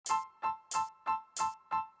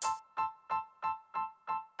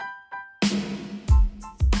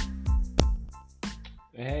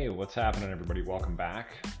what's happening, everybody? Welcome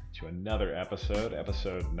back to another episode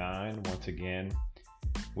 9, once again,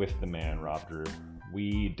 with the man, Rob Drew.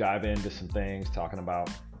 We dive into some things, talking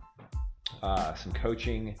about some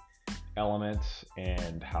coaching elements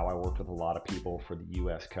and how I worked with a lot of people for the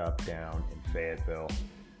U.S. Cup down in Fayetteville.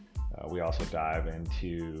 We also dive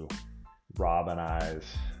into Rob and I's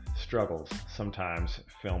struggles, sometimes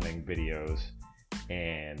filming videos,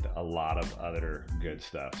 and a lot of other good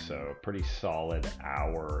stuff. So pretty solid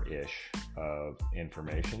hour-ish of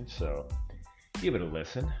information. So give it a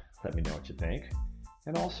listen. Let me know what you think.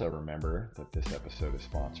 And also remember that this episode is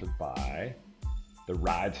sponsored by the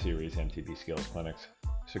Ride Series MTB Skills Clinics.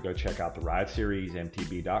 So go check out the Ride Series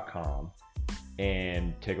MTB.com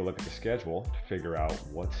and take a look at the schedule to figure out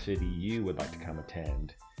what city you would like to come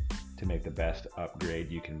attend to make the best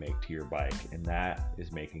upgrade you can make to your bike. And that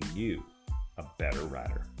is making you a better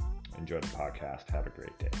rider. Enjoy the podcast. Have a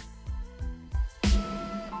great day.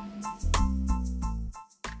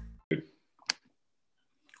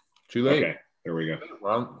 Too late. Okay, there we go.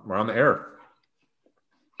 We're on the air.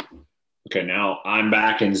 Okay, now I'm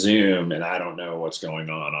back in Zoom, and I don't know what's going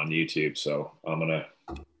on YouTube, so I'm gonna.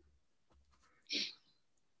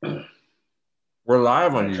 We're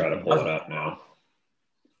live on YouTube. Try to pull it up now.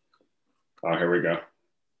 Oh, here we go.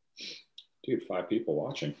 Dude, 5 people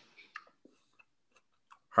watching.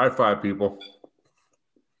 High five, people.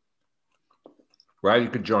 Glad you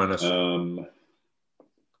could join us. Okay.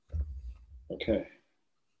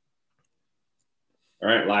 All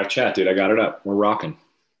right, live chat, dude. I got it up. We're rocking.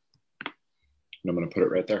 And I'm going to put it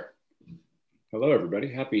right there. Hello, everybody.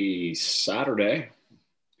 Happy Saturday.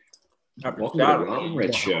 Welcome to the Rob and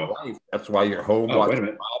Red Show. That's why you're home watching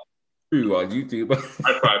on YouTube.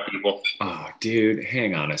 High five, people. Oh, dude,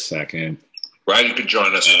 hang on a second. Glad you could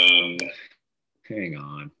join us. Hang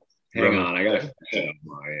on. I got to hit on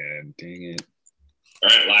my end. Dang it. All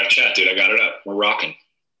right, live chat, dude. I got it up. We're rocking.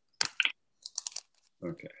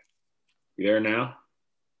 Okay. You there now?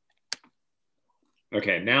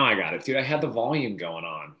 Okay, now I got it. Dude, I had the volume going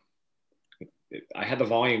on. I have to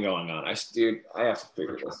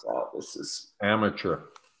figure this out. This is amateur.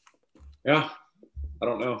 Yeah, I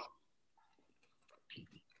don't know.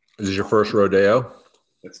 Is this your first rodeo?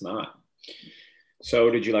 It's not. So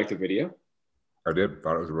did you like the video? I did.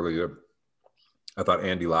 Thought it was really good. I thought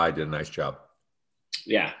Andy Lai did a nice job.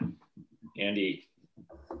 Yeah. Andy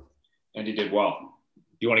did well.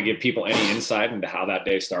 Do you want to give people any insight into how that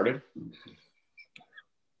day started?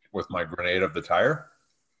 With my grenade of the tire?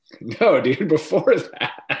 No, dude, before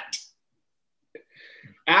that.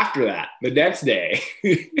 After that, the next day.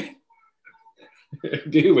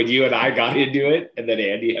 Dude, when you and I got into it, and then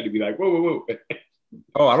Andy had to be like, whoa, whoa, whoa.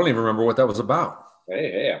 Oh, I don't even remember what that was about.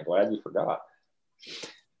 Hey, I'm glad you forgot.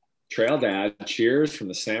 Trail Dad, cheers from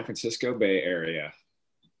the San Francisco Bay Area.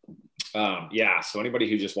 Yeah, so anybody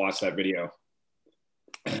who just watched that video,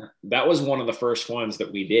 that was one of the first ones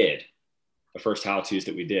that we did, the first how-tos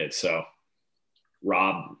that we did. So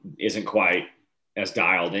Rob isn't quite as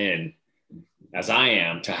dialed in as I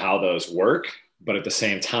am to how those work, but at the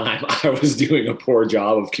same time, I was doing a poor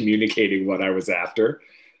job of communicating what I was after.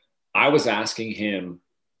 I was asking him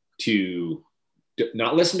to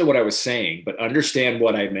not listen to what I was saying, but understand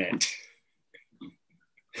what I meant.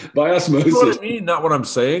 By osmosis. You know what I mean? Not what I'm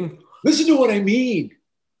saying. Listen to what I mean.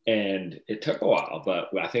 And it took a while, but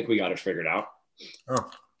I think we got it figured out.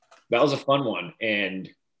 Oh. That was a fun one. And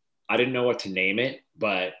I didn't know what to name it,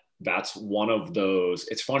 but that's one of those.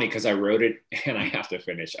 It's funny because I wrote it, and I have to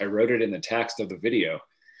finish. I wrote it in the text of the video.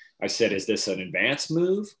 I said, is this an advanced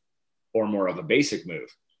move or more of a basic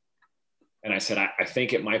move? And I said, I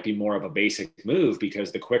think it might be more of a basic move,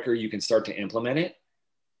 because the quicker you can start to implement it,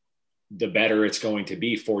 the better it's going to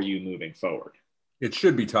be for you moving forward. It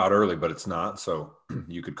should be taught early, but it's not. So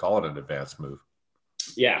you could call it an advanced move.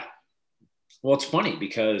 Yeah. Well, it's funny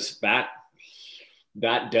because that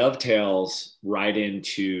dovetails right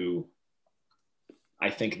into, I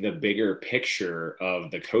think, the bigger picture of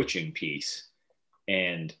the coaching piece.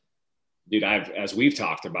 And dude, as we've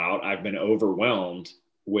talked about, I've been overwhelmed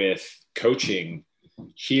with coaching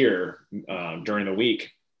here during the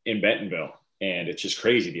week in Bentonville. And it's just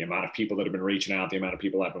crazy, the amount of people that have been reaching out, the amount of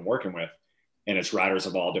people I've been working with, and it's riders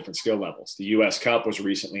of all different skill levels. The U.S. Cup was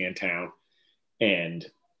recently in town. And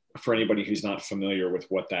for anybody who's not familiar with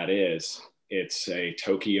what that is, it's a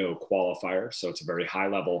Tokyo qualifier. So it's a very high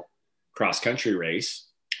level cross country race.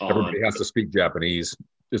 Everybody has to speak Japanese.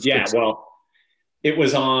 Well, it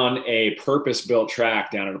was on a purpose built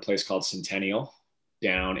track down at a place called Centennial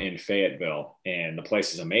down in Fayetteville. And the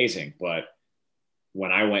place is amazing. But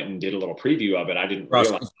when I went and did a little preview of it, I didn't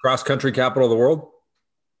realize. Cross country capital of the world?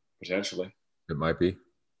 Potentially. It might be.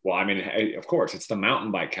 Well, I mean, of course, it's the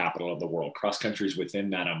mountain bike capital of the world. Cross country is within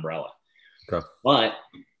that umbrella. Okay. But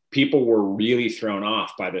people were really thrown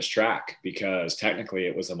off by this track because technically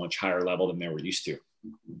it was a much higher level than they were used to.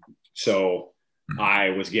 So I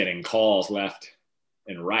was getting calls left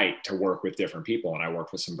and right to work with different people. And I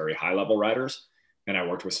worked with some very high level riders, and I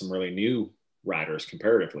worked with some really new riders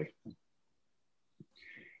comparatively.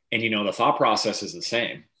 And, the thought process is the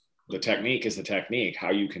same. The technique is the technique.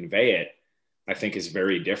 How you convey it, I think, is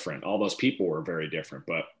very different. All those people were very different,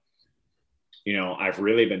 but I've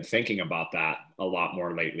really been thinking about that a lot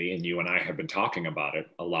more lately. And you and I have been talking about it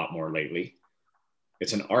a lot more lately.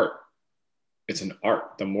 It's an art. It's an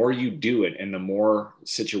art. The more you do it and the more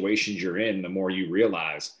situations you're in, the more you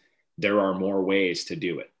realize there are more ways to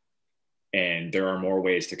do it. And there are more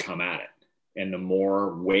ways to come at it. And the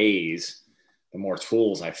more ways, the more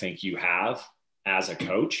tools I think you have as a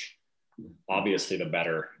coach, obviously the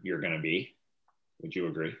better you're going to be. Would you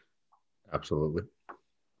agree? Absolutely.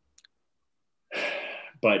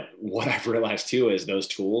 But what I've realized too is those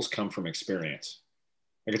tools come from experience.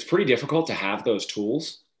 Like, it's pretty difficult to have those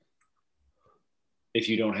tools if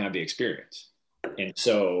you don't have the experience. And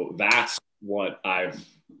so that's what I've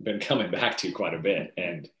been coming back to quite a bit.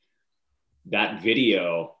 And that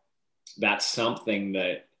video, that's something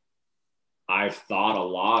that I've thought a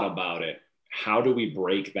lot about it. How do we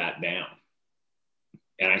break that down?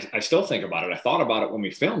 And I still think about it. I thought about it when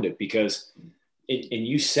we filmed it because and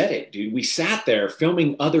you said it, dude. We sat there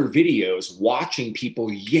filming other videos, watching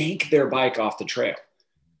people yank their bike off the trail.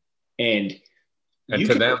 And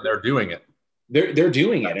to them, they're doing it. They're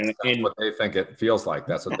doing it. That's what they think it feels like.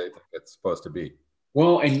 That's what they think it's supposed to be.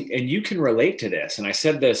 Well, and you can relate to this. And I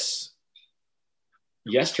said this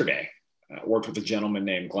yesterday. I worked with a gentleman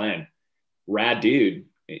named Glenn, rad dude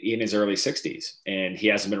in his early 60s. And he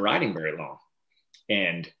hasn't been riding very long.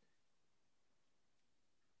 And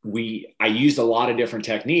I used a lot of different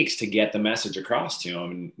techniques to get the message across to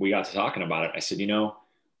him. And we got to talking about it. I said,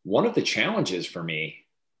 one of the challenges for me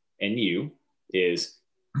and you is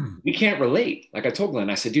we can't relate. Like I told Glenn,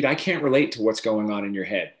 I said, dude, I can't relate to what's going on in your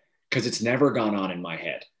head because it's never gone on in my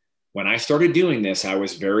head. When I started doing this, I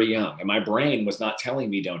was very young and my brain was not telling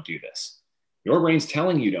me don't do this. Your brain's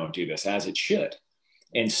telling you don't do this, as it should.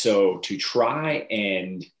 And so to try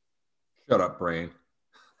and shut up, brain.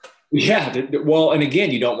 Yeah. Well, and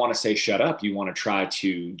again, you don't want to say shut up. You want to try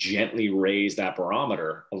to gently raise that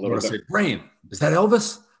barometer a little bit. Say, brain, is that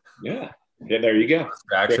Elvis? Yeah. There you go.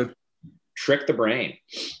 Distraction. Trick the brain.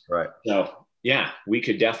 Right. So yeah, we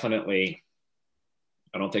could definitely,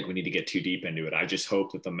 I don't think we need to get too deep into it. I just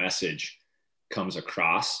hope that the message comes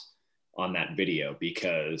across on that video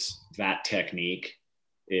because that technique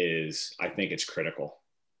is, I think it's critical.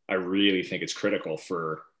 I really think it's critical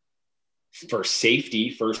for safety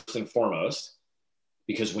first and foremost,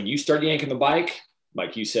 because when you start yanking the bike,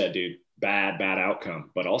 like you said, dude, bad outcome,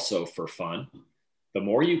 but also for fun. The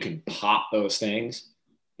more you can pop those things,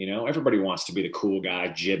 everybody wants to be the cool guy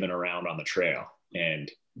jibbing around on the trail. And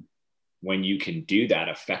when you can do that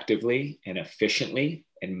effectively and efficiently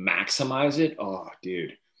and maximize it, oh,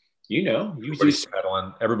 dude, everybody's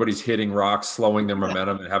pedaling, everybody's hitting rocks, slowing their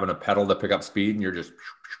momentum and having a pedal to pick up speed. And you're just,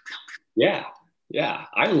 yeah. Yeah,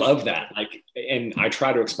 I love that. And I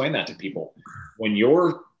try to explain that to people. When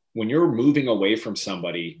you're moving away from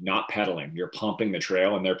somebody not pedaling, you're pumping the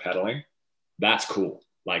trail and they're pedaling. That's cool.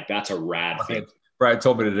 Like, that's a rad thing. Brad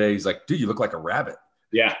told me today, he's like, dude, you look like a rabbit.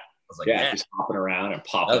 Yeah. I was like, yeah, just hopping around and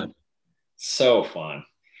popping. So fun.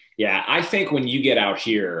 Yeah, I think when you get out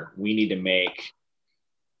here, we need to make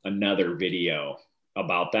another video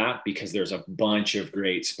about that because there's a bunch of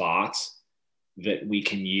great spots that we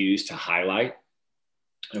can use to highlight.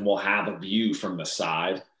 And we'll have a view from the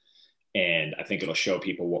side. And I think it'll show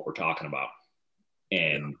people what we're talking about.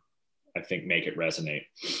 And I think make it resonate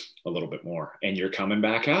a little bit more. And you're coming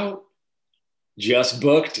back out. Just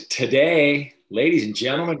booked today. Ladies and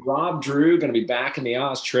gentlemen, Rob Drew going to be back in the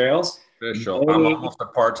Oz Trails. Official. I'm almost a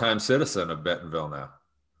part-time citizen of Bentonville now.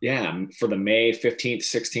 Yeah, for the May 15th,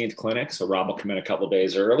 16th clinic. So Rob will come in a couple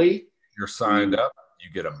days early. You're signed up. You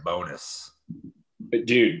get a bonus. But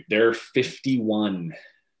dude, they're 51.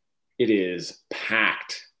 It is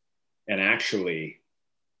packed. And actually,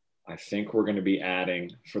 I think we're going to be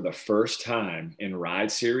adding, for the first time in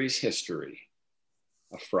Ride Series history,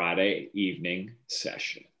 a Friday evening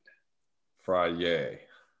session. Friday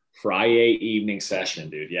evening session,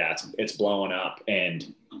 dude. Yeah, it's blowing up.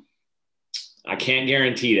 And I can't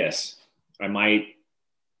guarantee this. I'm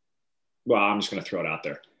just going to throw it out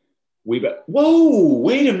there. Whoa,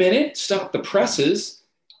 wait a minute. Stop the presses.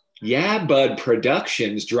 Yeah, Bud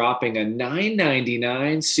Productions dropping a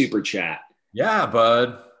 $9.99 super chat. Yeah,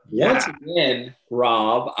 Bud. Once again,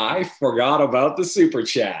 Rob, I forgot about the super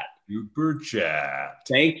chat. Super chat.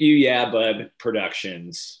 Thank you, Yeah Bud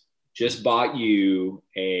Productions. Just bought you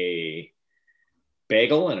a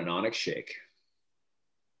bagel and an Onyx shake.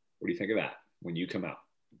 What do you think of that when you come out?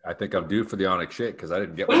 I think I'm due for the Onyx shake because I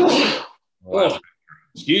didn't get one.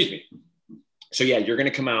 Excuse me. So yeah, you're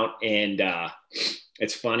gonna come out, and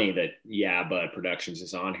it's funny that Yeah Bud Productions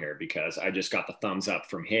is on here because I just got the thumbs up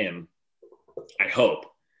from him. I hope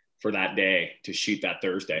for that day to shoot that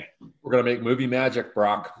Thursday. We're gonna make movie magic,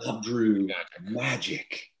 Brock. Drew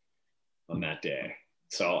magic on that day.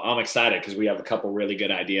 So I'm excited because we have a couple really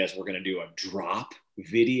good ideas. We're gonna do a drop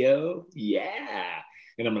video, yeah,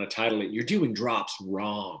 and I'm gonna title it "You're Doing Drops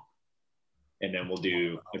Wrong," and then we'll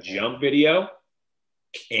do a jump video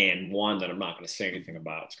and one that I'm not gonna say anything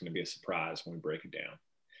about. It's gonna be a surprise when we break it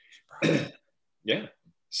down. Yeah,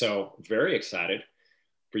 so very excited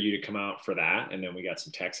for you to come out for that. And then we got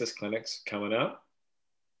some Texas clinics coming up.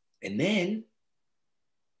 And then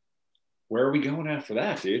where are we going after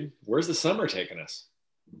that, dude? Where's the summer taking us?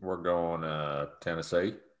 We're going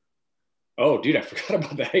Tennessee. Oh, dude, I forgot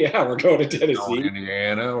about that. Yeah, we're going to Tennessee. We're going to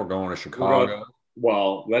Indiana. We're going to Chicago.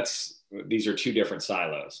 These are two different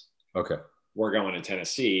silos. Okay. We're going to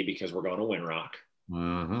Tennessee because we're going to Windrock.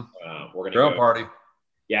 Mm-hmm. We're going to trail party.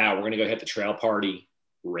 Yeah, we're going to go hit the trail party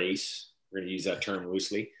race. We're going to use that term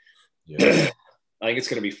loosely. Yeah. I think it's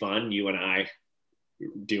going to be fun. You and I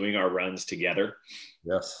doing our runs together.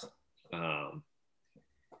 Yes.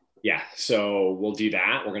 Yeah. So we'll do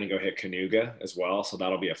that. We're going to go hit Canoga as well. So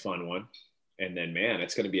that'll be a fun one. And then, man,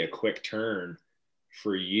 it's going to be a quick turn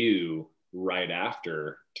for you right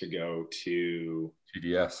after to go to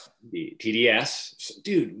TDS. The TDS. So,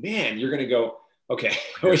 dude, man, you're going to go. Okay.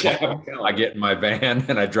 I get in my van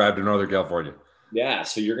and I drive to Northern California. Yeah,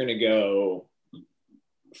 so you're going to go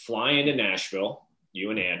fly into Nashville, you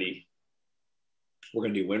and Andy. We're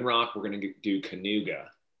going to do Windrock. We're going to do Canoga.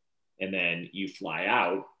 And then you fly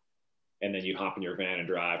out, and then you hop in your van and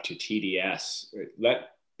drive to TDS. Let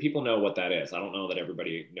people know what that is. I don't know that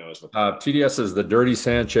everybody knows what that is. TDS is the Dirty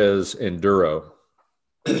Sanchez Enduro.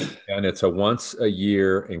 And it's a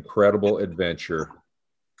once-a-year incredible adventure.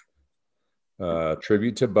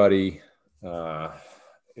 Tribute to Buddy.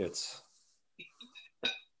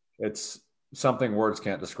 It's something words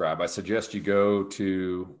can't describe. I suggest you go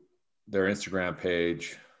to their Instagram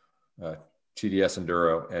page, TDS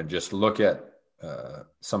Enduro, and just look at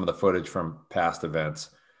some of the footage from past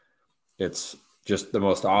events. It's just the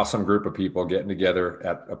most awesome group of people getting together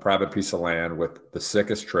at a private piece of land with the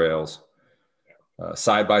sickest trails,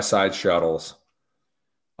 side-by-side shuttles,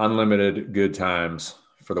 unlimited good times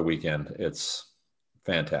for the weekend. It's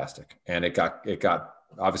fantastic. And it got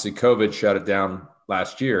obviously COVID shut it down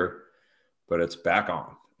last year, but it's back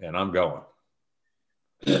on, and I'm going.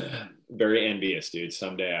 Very envious, dude.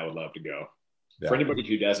 Someday I would love to go. Yeah. For anybody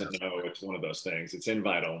who doesn't know, it's one of those things. It's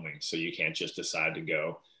invite only, so you can't just decide to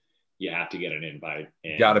go. You have to get an invite.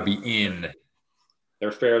 Got to be in.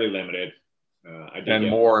 They're fairly limited. And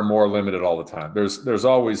more and more limited all the time. There's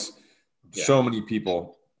always so many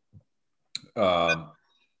people.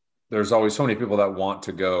 There's always so many people that want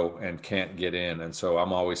to go and can't get in. And so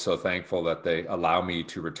I'm always so thankful that they allow me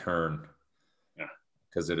to return,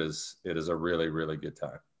 because it is a really, really good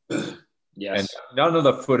time. Yes. And none of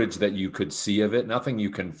the footage that you could see of it, nothing you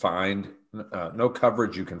can find, no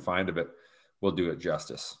coverage you can find of it will do it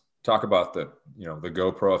justice. Talk about the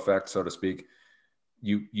GoPro effect, so to speak.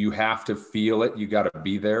 You have to feel it. You got to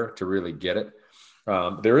be there to really get it.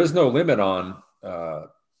 There is no limit on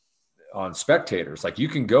spectators. Like, you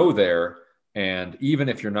can go there, and even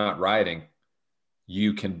if you're not riding,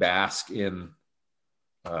 you can bask in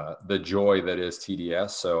the joy that is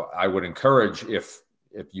TDS. So I would encourage, if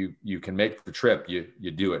you can make the trip,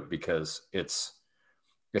 you do it, because it's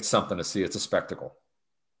something to see. It's a spectacle.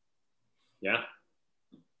 Yeah.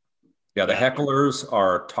 Yeah. The hecklers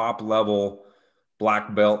are top level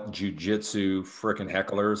black belt jiu-jitsu freaking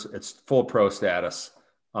hecklers. It's full pro status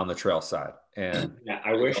on the trail side. And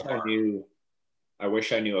I wish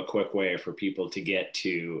I knew a quick way for people to get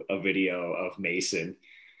to a video of Mason.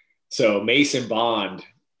 So Mason Bond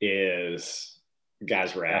is,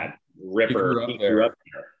 guy's rad. Ripper. He grew up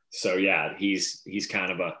there. So yeah, he's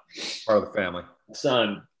kind of a part of the family.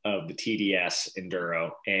 Son of the TDS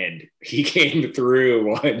Enduro, and he came through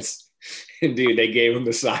once, and dude, they gave him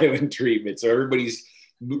the silent treatment. So everybody's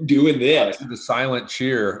doing this. The silent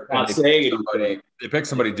cheer. They picked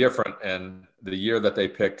somebody different, and the year that they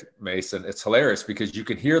picked Mason, it's hilarious because you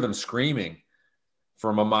can hear them screaming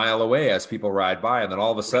from a mile away as people ride by, and then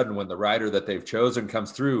all of a sudden, when the rider that they've chosen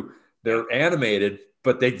comes through, they're animated,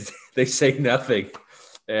 but they say nothing.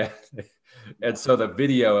 And, and so the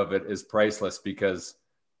video of it is priceless because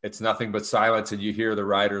it's nothing but silence, and you hear the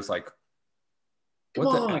riders like, Come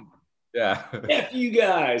on. Yeah. F you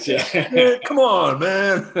guys. Yeah. Man, come on,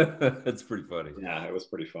 man. It's pretty funny. Yeah, it was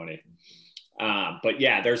pretty funny. But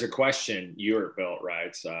yeah, there's a question. Built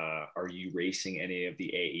writes, are you racing any of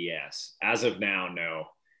the AES? As of now, no.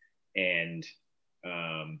 And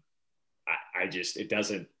I just, it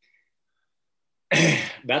doesn't,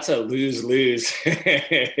 that's a lose-lose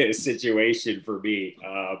situation for me.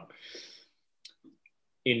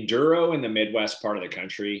 Enduro in the Midwest part of the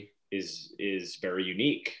country is very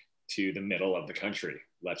unique to the middle of the country,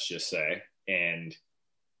 let's just say. And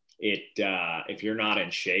it, if you're not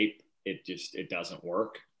in shape, it doesn't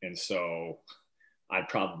work. And so I'd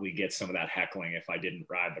probably get some of that heckling if I didn't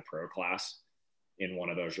ride the pro class in one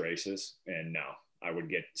of those races. And no, I would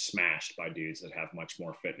get smashed by dudes that have much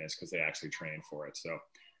more fitness because they actually train for it. So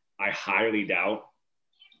I highly doubt,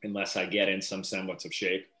 unless I get in some semblance of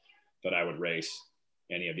shape, that I would race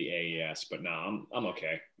any of the AES. But no, I'm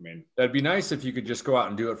okay. I mean, that'd be nice if you could just go out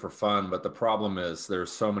and do it for fun. But the problem is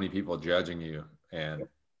there's so many people judging you, and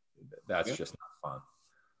that's just not fun.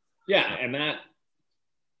 Yeah, and that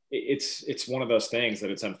it's one of those things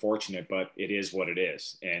that it's unfortunate, but it is what it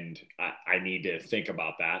is. And I need to think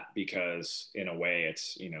about that because in a way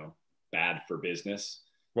it's, bad for business.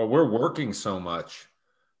 Well, we're working so much.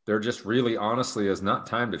 There just really honestly is not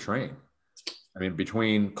time to train. I mean,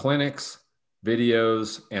 between clinics,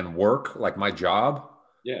 videos, and work, like my job.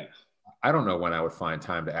 Yeah. I don't know when I would find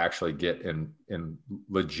time to actually get in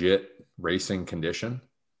legit racing condition.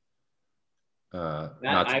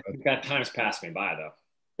 I think that time's passed me by though.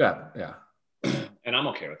 Yeah. And I'm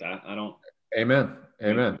okay with that. I don't. Amen.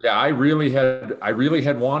 Yeah, I really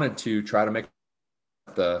had wanted to try to make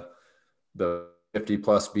the 50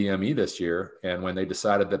 plus BME this year, and when they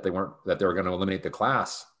decided that they were going to eliminate the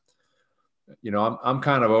class, I'm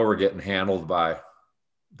kind of over getting handled by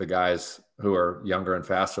the guys who are younger and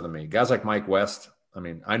faster than me. Guys like Mike West. I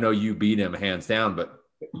mean, I know you beat him hands down, but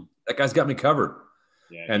that guy's got me covered.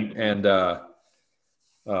 Yeah,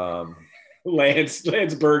 Lance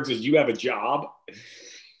Berg says, you have a job?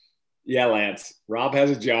 Yeah, Lance. Rob has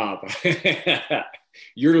a job.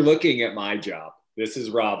 You're looking at my job. This is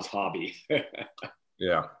Rob's hobby.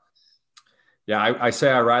 Yeah. I say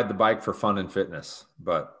I ride the bike for fun and fitness,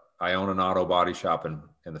 but I own an auto body shop in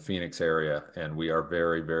the Phoenix area, and we are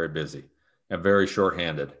very, very busy and very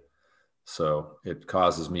shorthanded. So it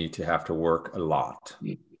causes me to have to work a lot.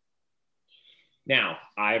 Now,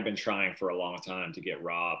 I've been trying for a long time to get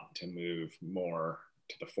Rob to move more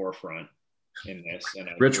to the forefront in this. And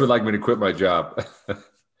Rich would like me to quit my job.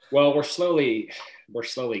 Well, we're slowly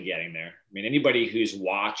getting there. I mean, anybody who's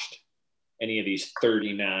watched any of these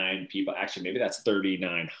 39 people, actually, maybe that's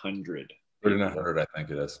 3,900. 3,900, I think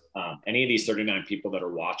it is. Any of these 39 people that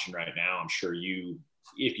are watching right now, I'm sure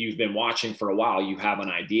if you've been watching for a while, you have an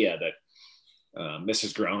idea that this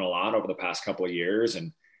has grown a lot over the past couple of years.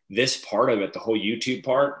 And this part of it, the whole YouTube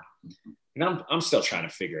part, and I'm still trying to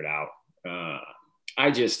figure it out. I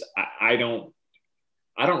don't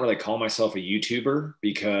really call myself a YouTuber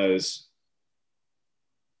because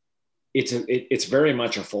it's very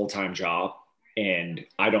much a full-time job, and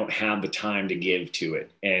I don't have the time to give to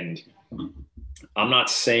it. And I'm not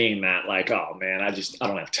saying that like, oh man, I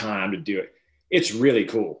don't have time to do it. It's really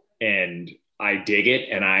cool, and I dig it,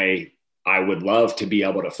 and I would love to be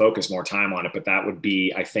able to focus more time on it, but that would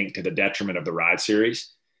be, I think, to the detriment of the ride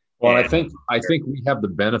series. Well, I think we have the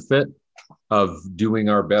benefit of doing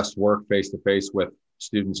our best work face-to-face with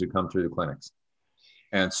students who come through the clinics.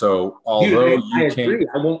 And so although you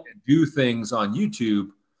can't do things on YouTube,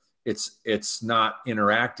 it's not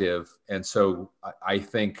interactive. And so I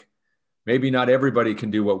think maybe not everybody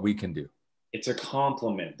can do what we can do. It's a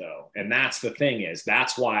compliment though. And that's the thing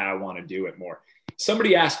that's why I want to do it more.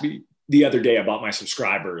 Somebody asked me the other day about my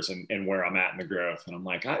subscribers and where I'm at in the growth. And I'm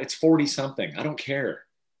like, it's 40 something. I don't care.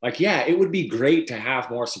 Like, yeah, it would be great to have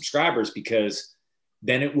more subscribers because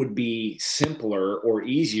then it would be simpler or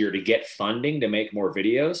easier to get funding to make more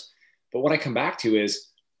videos. But what I come back to is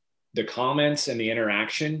the comments and the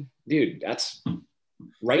interaction, dude, that's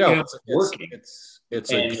right now working.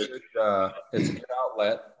 It's a good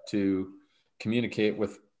outlet to communicate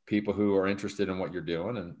with people who are interested in what you're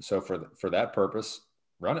doing. And so for that purpose,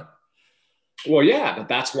 run it. Well, yeah, but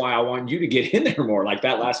that's why I want you to get in there more. Like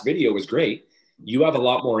that last video was great. You have a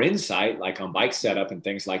lot more insight, like on bike setup and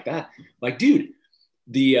things like that. Like, dude,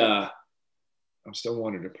 I'm still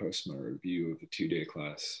wanting to post my review of the 2-day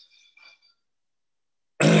class.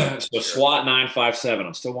 So SWAT 957.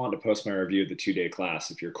 I'm still wanting to post my review of the 2-day class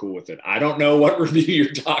if you're cool with it. I don't know what review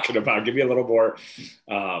you're talking about. Give me a little more,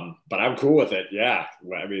 but I'm cool with it. Yeah,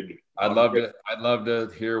 I mean, I'd love to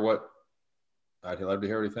hear what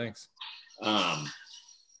he thinks.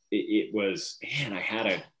 It was, man,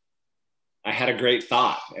 I had a great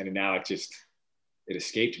thought, and now it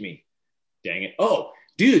escaped me. Dang it! Oh,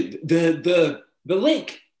 dude, the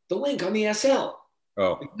link on the SL.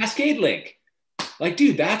 Oh, the Cascade link. Like,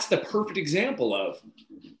 dude, that's the perfect example of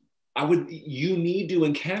you need to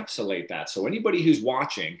encapsulate that. So anybody who's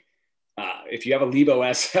watching, if you have a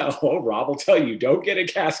Levo SL, Rob will tell you, don't get a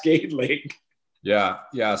Cascade link. Yeah.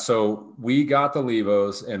 Yeah. So we got the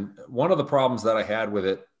Levos, and one of the problems that I had with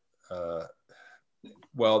it,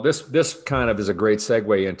 well, this kind of is a great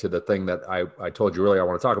segue into the thing that I told you earlier I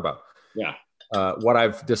want to talk about. Yeah. What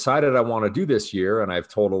I've decided I want to do this year, and I've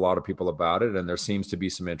told a lot of people about it, and there seems to be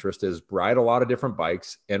some interest, is ride a lot of different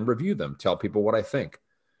bikes and review them, tell people what I think.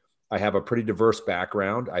 I have a pretty diverse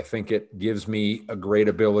background. I think it gives me a great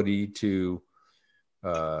ability to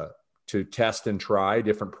test and try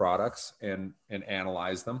different products and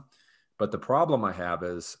analyze them. But the problem I have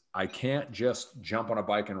is I can't just jump on a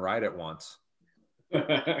bike and ride it once. It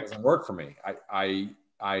doesn't work for me.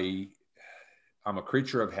 I'm a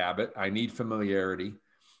creature of habit. I need familiarity.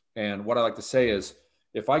 And what I like to say is,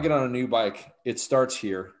 if I get on a new bike, it starts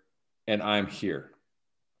here and I'm here.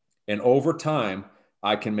 And over time,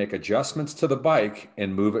 I can make adjustments to the bike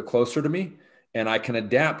and move it closer to me, and I can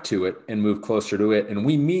adapt to it and move closer to it. And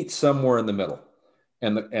we meet somewhere in the middle.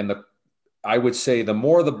 I would say the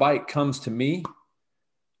more the bike comes to me,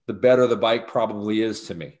 the better the bike probably is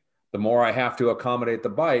to me. The more I have to accommodate the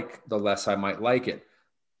bike, the less I might like it.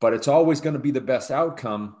 But it's always going to be the best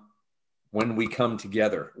outcome when we come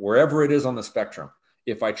together, wherever it is on the spectrum.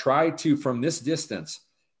 If I try to, from this distance,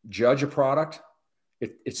 judge a product,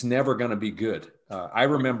 it's never going to be good. I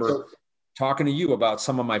remember talking to you about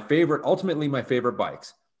some of ultimately my favorite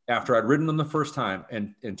bikes after I'd ridden them the first time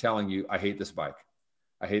and telling you, I hate this bike.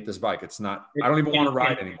 I hate this bike. I don't even want to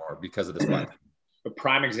ride anymore because of this bike. The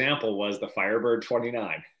prime example was the Firebird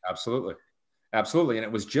 29. Absolutely. Absolutely. And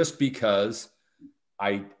it was just because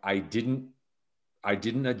I didn't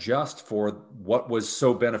adjust for what was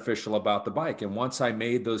so beneficial about the bike. And once I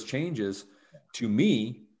made those changes to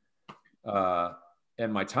me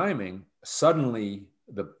and my timing, suddenly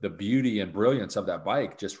the beauty and brilliance of that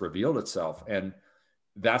bike just revealed itself. And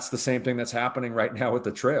that's the same thing that's happening right now with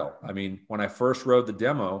the trail. I mean, when I first rode the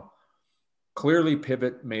demo, clearly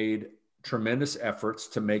Pivot made tremendous efforts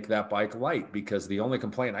to make that bike light, because the only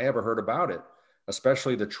complaint I ever heard about it,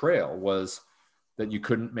 especially the trail, was that you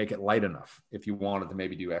couldn't make it light enough if you wanted to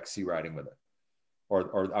maybe do XC riding with it.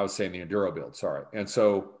 Or I was saying the enduro build, sorry. And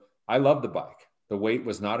so I love the bike. The weight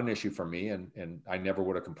was not an issue for me, and I never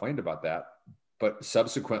would have complained about that. But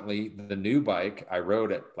subsequently, the new bike I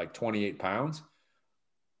rode at like 28 pounds.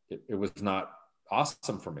 It was not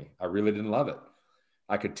awesome for me. I really didn't love it.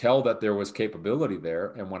 I could tell that there was capability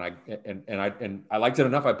there. And when I liked it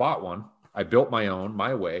enough, I bought one. I built my own,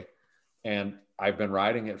 my way. And I've been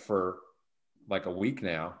riding it for like a week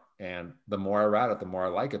now. And the more I ride it, the more I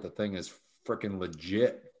like it. The thing is freaking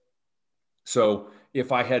legit. So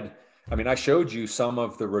I showed you some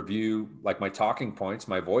of the review, like my talking points,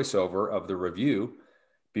 my voiceover of the review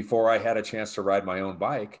before I had a chance to ride my own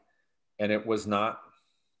bike. And it was not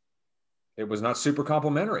super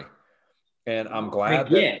complimentary. And I'm glad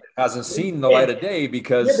that it hasn't seen the light of day,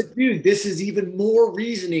 because but dude, this is even more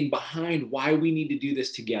reasoning behind why we need to do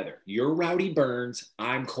this together. You're Rowdy Burns,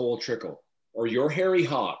 I'm Cole Trickle. Or you're Harry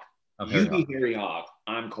Hawk, you be Harry Hawk,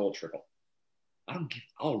 I'm Cole Trickle.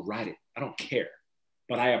 I'll ride it. I don't care.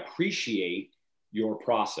 But I appreciate your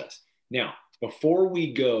process. Now, before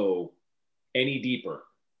we go any deeper,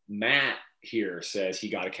 Matt here says he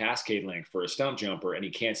got a Cascade link for a stump jumper and he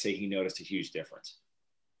can't say he noticed a huge difference.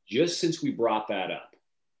 Just since we brought that up,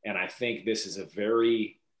 and I think this is a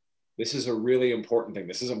really important thing.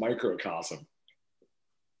 This is a microcosm.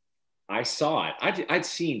 I saw it. I'd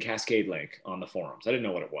seen Cascade link on the forums. I didn't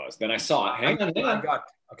know what it was. Then I saw it. Hang on.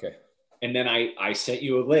 Okay. And then I sent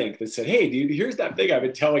you a link that said, hey, dude, here's that thing I've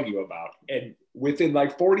been telling you about. And within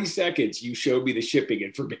like 40 seconds, you showed me the shipping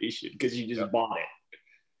information because you just bought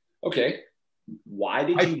it. Okay. Why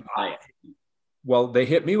did you buy it? Well, they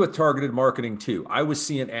hit me with targeted marketing too. I was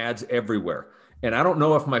seeing ads everywhere. And I don't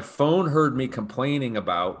know if my phone heard me complaining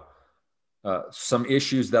about some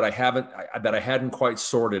issues that I hadn't quite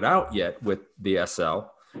sorted out yet with the SL.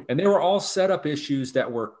 And they were all setup issues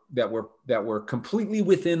that were completely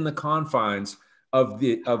within the confines of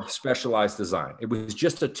specialized design. It was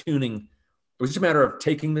just a tuning. It was just a matter of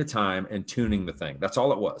taking the time and tuning the thing. That's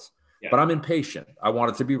all it was. but I'm impatient. I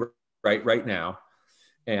want it to be right now.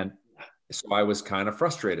 And so I was kind of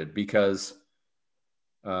frustrated because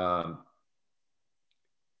the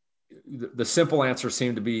simple answer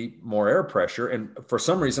seemed to be more air pressure. And for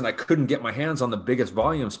some reason, I couldn't get my hands on the biggest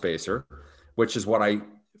volume spacer, which is what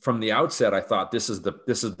from the outset, I thought this is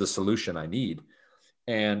the solution I need.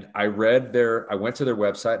 And I went to their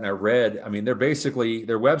website and their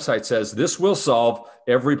website says, this will solve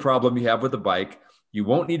every problem you have with the bike. You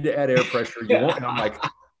won't need to add air pressure. You won't. And I'm like,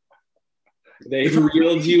 they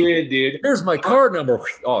reeled you in, dude. Here's my card number.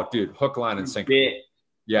 Oh, dude, hook, line, and sinker.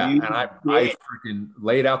 Yeah. And I freaking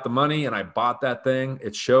laid out the money and I bought that thing.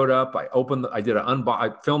 It showed up. I filmed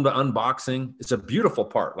the unboxing. It's a beautiful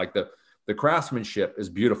part. Like the craftsmanship is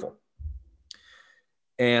beautiful.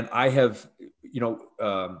 And I have,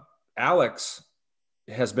 Alex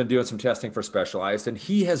has been doing some testing for Specialized, and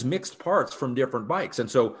he has mixed parts from different bikes. And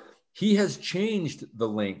so he has changed the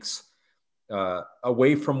links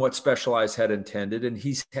away from what Specialized had intended. And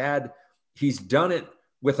he's done it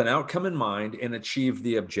with an outcome in mind and achieved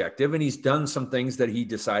the objective. And he's done some things that he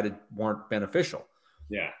decided weren't beneficial.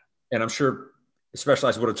 Yeah. And I'm sure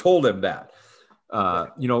Specialized would have told him that.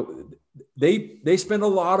 They spend a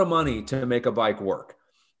lot of money to make a bike work.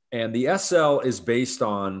 And the SL is based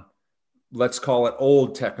on, let's call it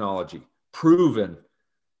old technology, proven,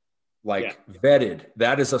 vetted.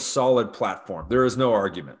 That is a solid platform. There is no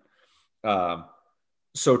argument.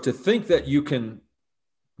 So to think that you can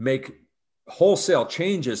make wholesale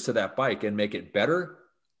changes to that bike and make it better,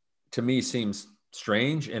 to me seems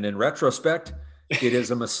strange. And in retrospect, it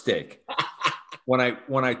is a mistake. When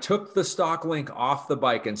I took the stock link off the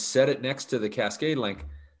bike and set it next to the Cascade link,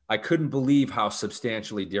 I couldn't believe how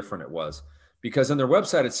substantially different it was, because on their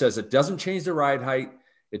website, it says it doesn't change the ride height.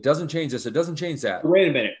 It doesn't change this. It doesn't change that. Wait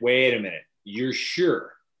a minute. You're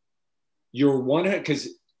sure? You're 100, because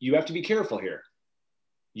you have to be careful here.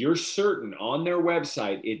 You're certain on their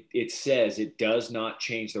website, it says it does not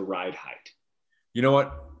change the ride height. You know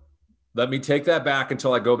what? Let me take that back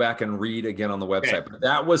until I go back and read again on the website. Okay. But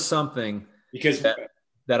that was something because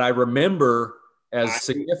that I remember as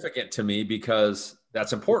significant to me, because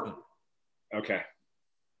that's important. Okay.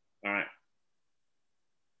 All right.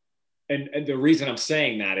 And the reason I'm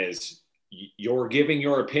saying that is you're giving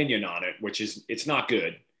your opinion on it, which is, it's not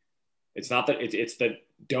good. It's not that it's the,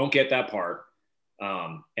 don't get that part.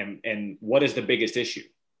 And what is the biggest issue?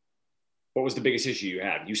 What was the biggest issue you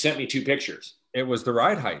had? You sent me 2 pictures. It was the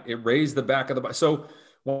ride height. It raised the back of the bike. So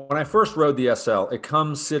when I first rode the SL, it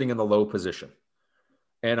comes sitting in the low position.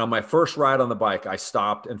 And on my first ride on the bike, I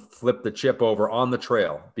stopped and flipped the chip over on the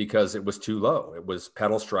trail because it was too low. It was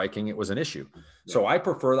pedal striking. It was an issue. Yeah. So I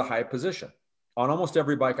prefer the high position on almost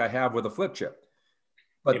every bike I have with a flip chip.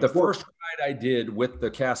 But the first ride I did with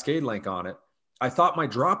the Cascade link on it, I thought my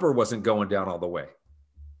dropper wasn't going down all the way.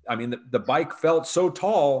 I mean, the bike felt so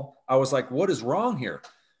tall. I was like, what is wrong here?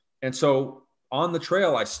 And so on the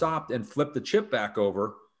trail, I stopped and flipped the chip back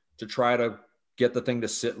over to try to get the thing to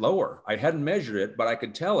sit lower. I hadn't measured it, but I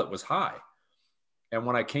could tell it was high. And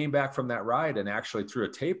when I came back from that ride and actually threw a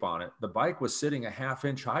tape on it, the bike was sitting a ½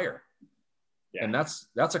 inch higher. Yeah. And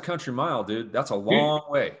that's a country mile, dude. That's a long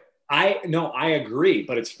way. I agree,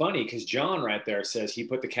 but it's funny because John right there says he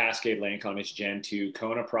put the Cascade link on his Gen 2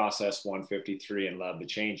 Kona Process 153 and loved the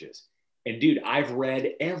changes. And dude, I've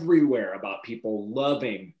read everywhere about people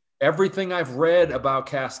loving. Everything I've read about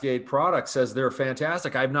Cascade products says they're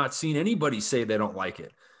fantastic. I've not seen anybody say they don't like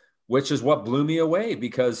it, which is what blew me away,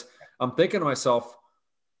 because I'm thinking to myself,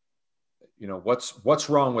 what's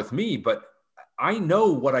wrong with me? But I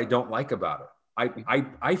know what I don't like about it.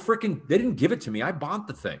 I freaking, they didn't give it to me. I bought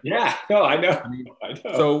the thing. Yeah, no, I know.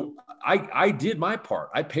 So I did my part.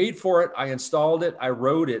 I paid for it. I installed it. I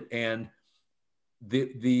rode it. And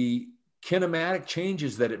the kinematic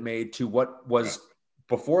changes that it made to what was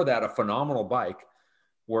before that a phenomenal bike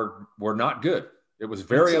were not good. It was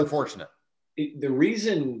very unfortunate. The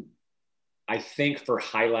reason I think for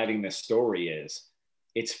highlighting this story is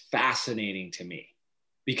it's fascinating to me,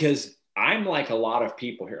 because I'm like a lot of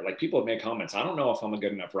people here, like people have made comments. I don't know if I'm a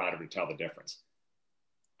good enough rider to tell the difference.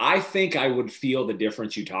 I think I would feel the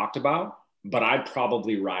difference you talked about, but I'd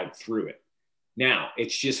probably ride through it. Now,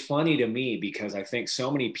 it's just funny to me because I think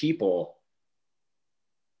so many people,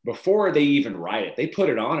 before they even ride it, they put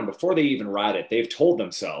it on, and before they even ride it, they've told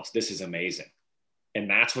themselves, this is amazing. And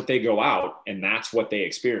that's what they go out and that's what they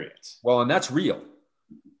experience. Well, and that's real.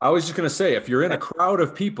 I was just going to say, if you're in a crowd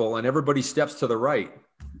of people and everybody steps to the right,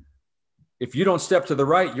 if you don't step to the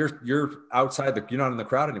right, you're outside you're not in the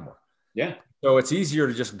crowd anymore. Yeah. So it's easier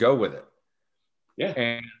to just go with it. Yeah.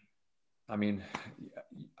 And I mean,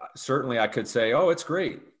 certainly I could say, oh, it's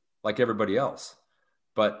great. like everybody else,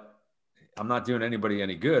 but I'm not doing anybody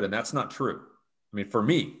any good. And that's not true. I mean, for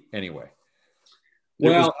me anyway.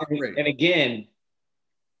 Well, and again,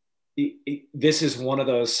 this is one of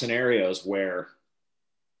those scenarios where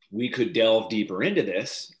we could delve deeper into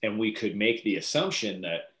this and we could make the assumption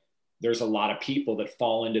that there's a lot of people that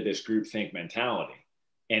fall into this groupthink mentality.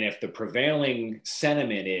 And if the prevailing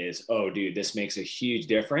sentiment is, oh, dude, this makes a huge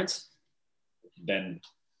difference, then,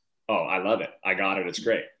 oh, I love it. I got it. It's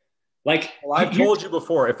great. Like, well, I've told you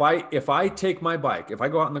before, if I take my bike, if I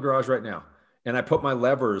go out in the garage right now and I put my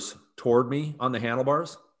levers toward me on the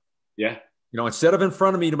handlebars, yeah, you know, instead of in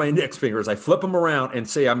front of me to my index fingers, I flip them around and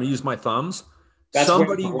say I'm going to use my thumbs.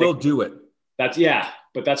 Somebody will do it. But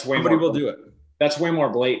that's way somebody more. will do it. That's way more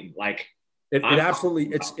blatant. Like it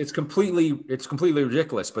absolutely, it's completely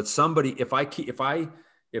ridiculous. But somebody, if I keep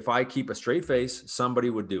a straight face, somebody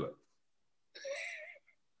would do it.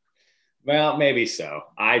 Well, maybe so.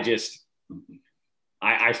 I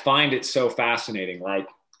find it so fascinating. Like,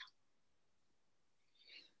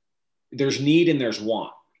 there's need and there's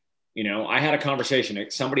want. You know, I had a conversation.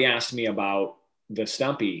 Somebody asked me about the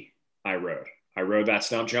Stumpy I rode. I rode that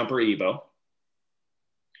Stump Jumper Evo.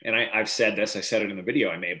 And I've said this, I said it in the video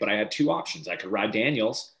I made, but I had two options. I could ride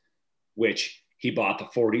Daniel's, which he bought the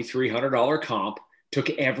 $4,300 comp, took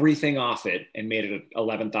everything off it and made it an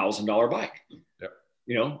 $11,000 bike. Yep.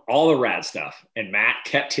 You know, all the rad stuff. And Matt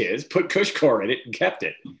kept his, put Cushcore in it and kept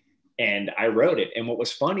it. And I rode it. And what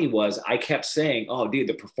was funny was I kept saying, oh, dude,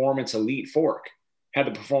 the Performance Elite fork had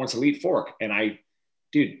the Performance Elite fork. And I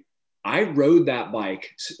rode that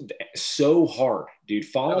bike so hard, dude,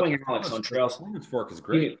 following Alex on trails. Performance fork is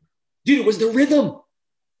great. Dude, it was the Rhythm.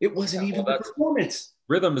 It wasn't even the Performance.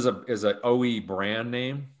 Rhythm is a OE brand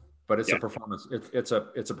name, but it's a performance. It's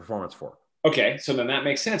a performance fork. Okay, so then that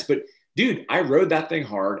makes sense. But dude, I rode that thing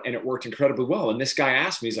hard and it worked incredibly well. And this guy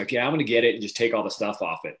asked me, he's like, yeah, I'm going to get it and just take all the stuff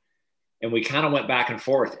off it. And we kind of went back and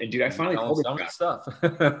forth. And dude, I finally told him stuff.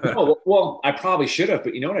 well, I probably should have.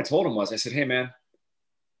 But you know what I told him was, I said, hey, man, I'm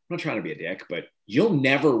not trying to be a dick, but you'll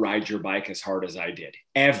never ride your bike as hard as I did,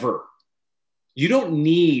 ever. You don't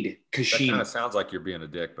need Kashima. That kind of sounds like you're being a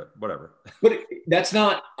dick, but whatever. But that's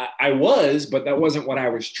not, I was, but that wasn't what I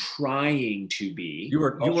was trying to be. You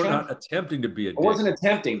were not attempting to be a dick. I wasn't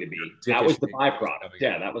attempting to be. That was the byproduct.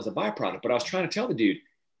 Yeah, that was the byproduct. But I was trying to tell the dude,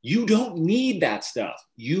 you don't need that stuff.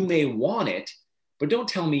 You may want it, but don't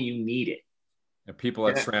tell me you need it. And people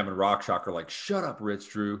at SRAM and RockShox are like, shut up, Rich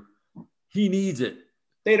Drew. He needs it.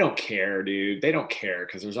 They don't care, dude. They don't care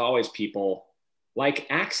because there's always people like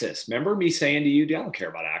Axis. Remember me saying to you, dude, I don't care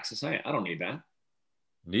about Axis. I don't need that.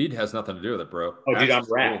 Need has nothing to do with it, bro. Oh, dude, I'm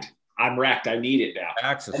wrecked. I'm wrecked. I need it now.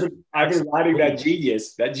 Axis. I've been riding that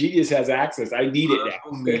Genius. That Genius has Axis. I need it now.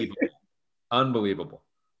 Unbelievable.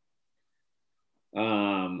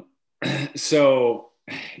 So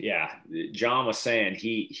yeah, John was saying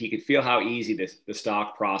he could feel how easy the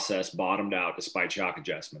stock process bottomed out despite shock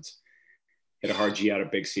adjustments. Hit a hard G out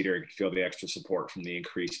of big cedar. You could feel the extra support from the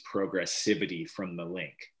increased progressivity from the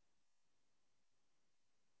link.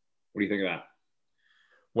 What do you think of that?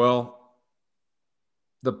 Well,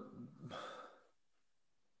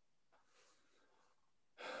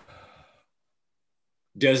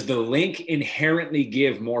 does the link inherently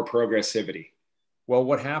give more progressivity? Well,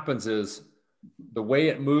 what happens is the way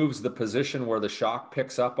it moves the position where the shock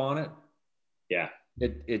picks up on it. Yeah.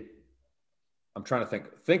 I'm trying to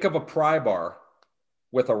think of a pry bar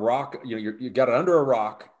with a rock. You got it under a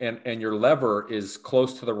rock and your lever is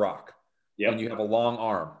close to the rock. Yep. And you have a long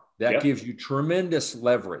arm. That gives you tremendous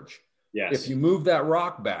leverage. Yes. If you move that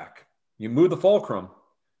rock back, you move the fulcrum,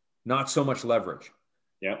 not so much leverage.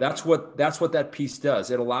 Yeah. That's what that piece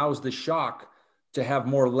does. It allows the shock to have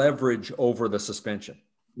more leverage over the suspension.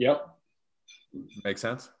 Yep. Make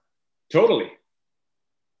sense? Totally.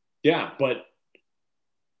 Yeah, but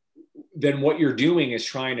then what you're doing is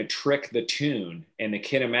trying to trick the tune and the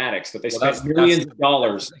kinematics that they spent millions of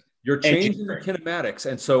dollars. You're changing the kinematics.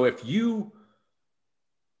 And so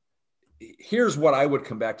here's what I would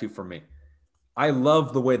come back to for me. I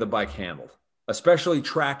love the way the bike handled, especially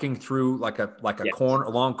tracking through like a corner, a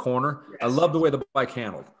long corner. Yes. I love the way the bike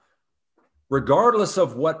handled. Regardless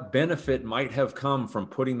of what benefit might have come from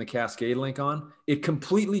putting the Cascade link on, it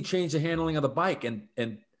completely changed the handling of the bike. And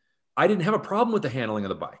I didn't have a problem with the handling of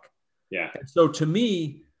the bike. Yeah. And so to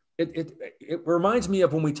me, it reminds me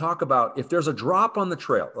of when we talk about if there's a drop on the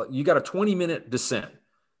trail, you got a 20-minute descent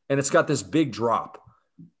and it's got this big drop.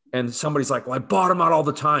 And somebody's like, well, I bottom out all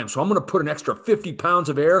the time, so I'm going to put an extra 50 pounds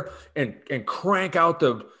of air and crank out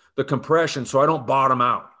the compression so I don't bottom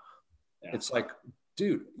out. Yeah. It's like,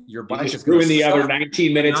 dude, your bike is going to ruin the other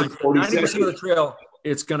 19 minutes and 40 seconds. 90% of the trail,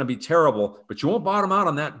 it's going to be terrible, but you won't bottom out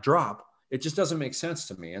on that drop. It just doesn't make sense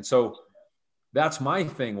to me. And so that's my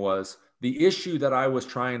thing, was the issue that I was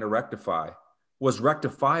trying to rectify was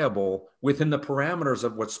rectifiable within the parameters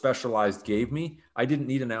of what Specialized gave me. I didn't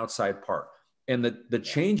need an outside part. And the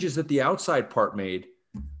changes that the outside part made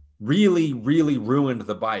really, really ruined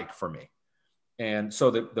the bike for me. And so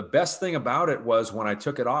the best thing about it was when I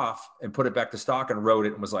took it off and put it back to stock and rode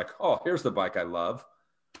it and was like, oh, here's the bike I love.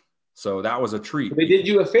 So that was a treat. They did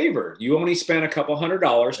you a favor. You only spent a couple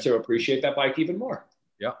 $100 to appreciate that bike even more.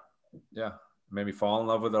 Yeah. Yeah. Made me fall in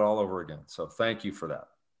love with it all over again. So thank you for that.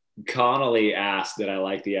 Connolly asked that I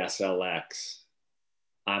like the SLX.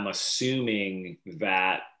 I'm assuming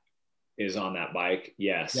that is on that bike.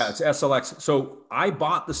 Yes. Yeah, it's SLX. So I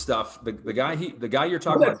bought the stuff. The guy you're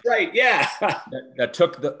talking about. That's right. Yeah. that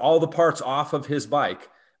took all the parts off of his bike.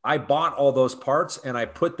 I bought all those parts and I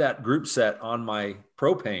put that group set on my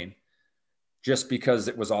propane just because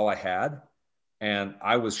it was all I had. And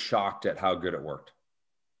I was shocked at how good it worked.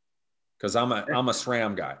 Because I'm a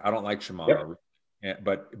SRAM guy. I don't like Shimano. Yep.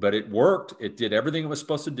 But it worked. It did everything it was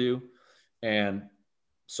supposed to do. And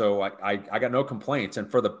so I got no complaints.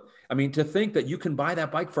 And to think that you can buy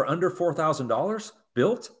that bike for under $4,000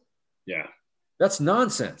 built. Yeah. That's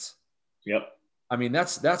nonsense. Yep. I mean,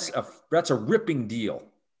 that's a ripping deal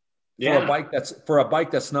yeah. for a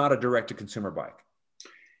bike that's not a direct to consumer bike.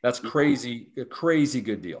 That's crazy, a crazy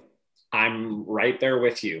good deal. I'm right there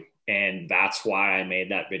with you. And that's why I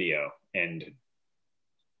made that video. And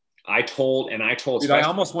I told, dude, I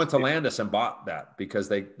almost went to Landis and bought that because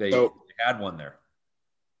they had one there.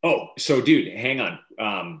 Oh, so dude, hang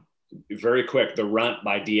on. Very quick, the Runt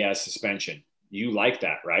by Diaz suspension. You like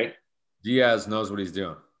that, right? Diaz knows what he's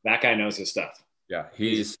doing. That guy knows his stuff. Yeah,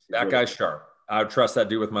 that guy's sharp. I would trust that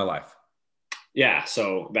dude with my life. Yeah,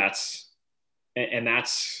 so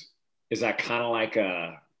is that kind of like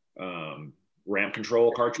a ramp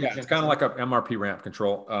control cartridge? Yeah, it's kind of like a MRP ramp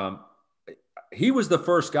control. He was the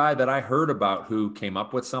first guy that I heard about who came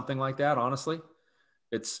up with something like that. Honestly,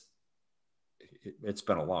 it's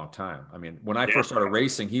been a long time. I mean, when I first started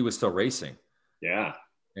racing, he was still racing. Yeah.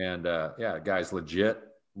 And guy's legit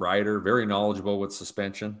rider, very knowledgeable with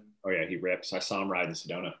suspension. Oh yeah, he rips. I saw him ride in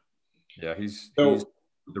Sedona. Yeah, he's the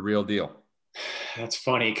real deal. That's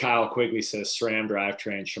funny. Kyle Quigley says SRAM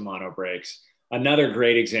drivetrain, Shimano brakes. Another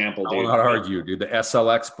great example, dude. I will not argue, dude. The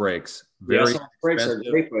SLX brakes, very brakes are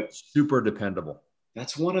great, but super dependable.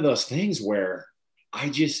 That's one of those things where I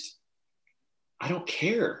don't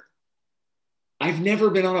care. I've never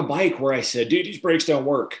been on a bike where I said, dude, these brakes don't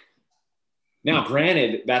work. Now,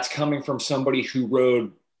 granted, that's coming from somebody who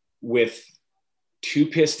rode with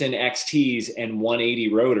 2-piston XTs and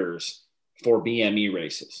 180 rotors for BME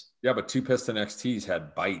races. Yeah, but 2-piston XTs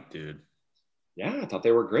had bite, dude. Yeah, I thought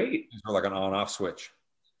they were great. These were like an on-off switch.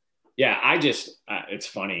 Yeah, it's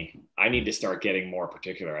funny. I need to start getting more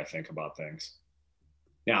particular, I think, about things.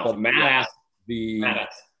 Now, well, Matt asked.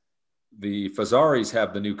 The Fazzaris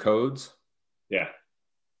have the new codes. Yeah.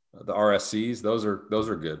 The RSCs, those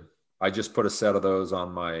are good. I just put a set of those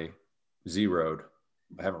on my Z Road.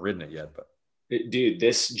 I haven't ridden it yet, but dude,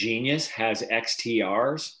 this Genius has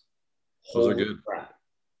XTRs. Those are good. Crap.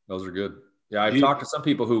 Those are good. Yeah, I've talked to some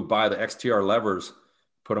people who buy the XTR levers,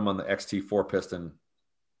 put them on the XT 4-piston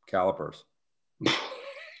calipers.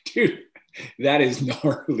 Dude, that is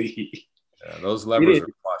gnarly. Yeah, those levers are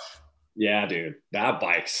plush. Yeah, dude, that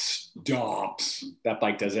bike stomps. That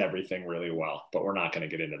bike does everything really well, but we're not going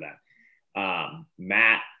to get into that.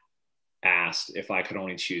 Matt asked if I could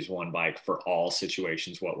only choose one bike for all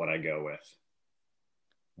situations, what would I go with?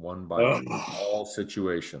 One bike for all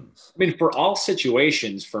situations. I mean, for all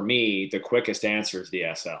situations, for me, the quickest answer is the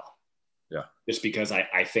SL. Yeah. Just because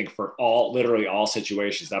I think for literally all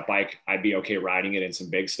situations, that bike, I'd be okay riding it in some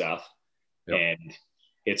big stuff. Yep. And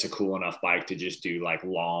it's a cool enough bike to just do like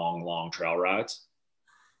long trail rides.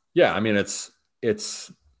 Yeah. I mean, it's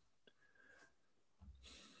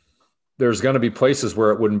there's going to be places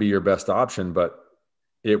where it wouldn't be your best option, but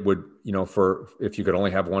it would, if you could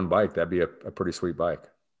only have one bike, that'd be a pretty sweet bike.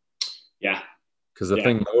 Yeah. Because the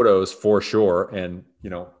thing motos for sure. And,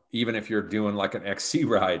 even if you're doing like an XC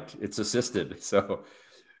ride, it's assisted. So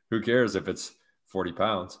who cares if it's 40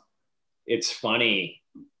 pounds? It's funny.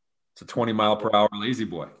 It's a 20 mile per hour lazy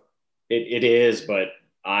boy. It is, but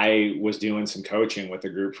I was doing some coaching with a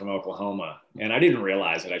group from Oklahoma and I didn't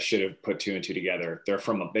realize it. I should have put 2 and 2 together.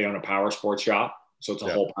 They own a power sports shop. So it's a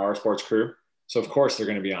whole power sports crew. So of course they're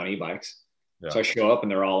going to be on e-bikes. Yeah. So I show up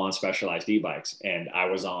and they're all on Specialized e-bikes and I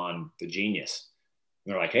was on the Genius.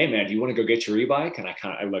 And they're like, hey man, do you want to go get your e-bike? And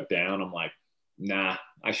I look down, I'm like, nah,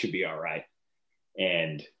 I should be all right.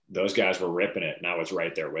 And those guys were ripping it, and I was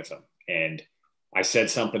right there with them. And I said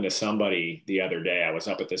something to somebody the other day. I was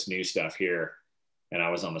up at this new stuff here, and I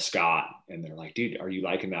was on the Scott, and they're like, dude, are you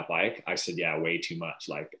liking that bike? I said, yeah, way too much.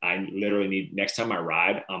 Like, I literally need, next time I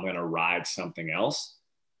ride, I'm going to ride something else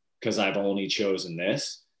because I've only chosen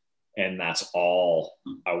this. And that's all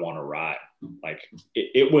I want to ride. Like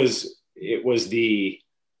it was the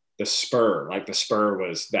spur, like the spur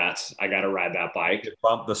was, I got to ride that bike. It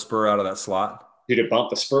bumped the spur out of that slot. Dude, it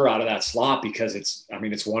bumped the spur out of that slot because it's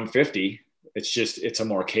 150. It's a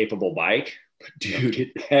more capable bike. Dude,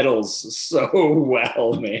 it pedals so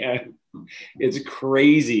well, man. It's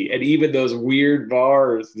crazy. And even those weird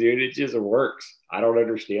bars, dude, it just works. I don't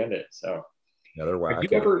understand it. So, yeah, they're wacky.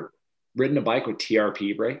 Have you ever ridden a bike with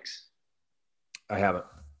TRP brakes? I haven't.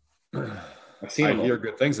 I've seen them. I hear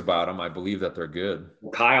good things about them. I believe that they're good.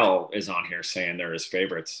 Kyle is on here saying they're his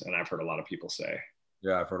favorites, and I've heard a lot of people say.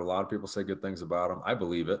 Yeah, I've heard a lot of people say good things about them. I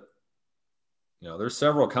believe it. You know, there's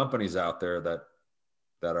several companies out there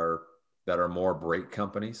that are more brake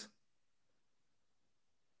companies.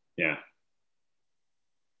 Yeah.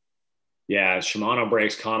 Yeah, Shimano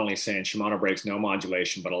brakes, Connolly saying Shimano brakes no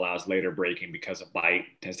modulation, but allows later braking because a bite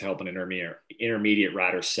tends to help an intermediate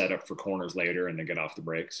rider set up for corners later and then get off the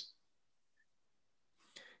brakes.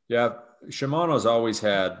 Yeah, Shimano's always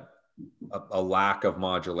had a lack of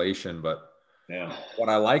modulation, but yeah, what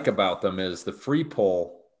I like about them is the free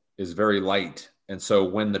pull is very light. And so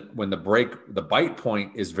when the bite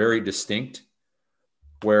point is very distinct,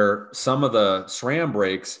 where some of the SRAM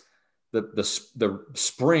brakes, the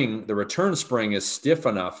spring, the return spring is stiff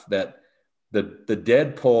enough that the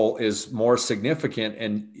dead pull is more significant,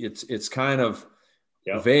 and it's kind of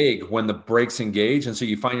vague when the brakes engage, and so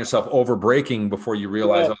you find yourself over braking before you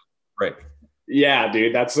realize brake. Yeah,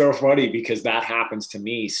 dude, that's so funny because that happens to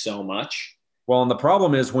me so much. Well, and the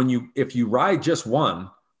problem is if you ride just one,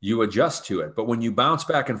 you adjust to it, but when you bounce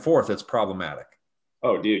back and forth, it's problematic.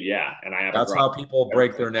 Oh, dude, yeah, and that's how people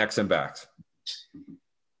break their necks and backs.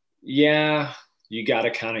 Yeah, you got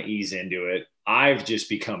to kind of ease into it. I've just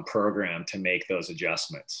become programmed to make those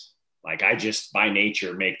adjustments. Like I just by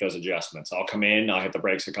nature make those adjustments. I'll come in, I'll hit the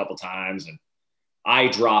brakes a couple times, and I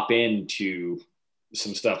drop into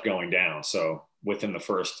some stuff going down. So within the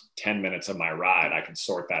first 10 minutes of my ride, I can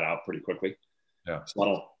sort that out pretty quickly. Yeah. So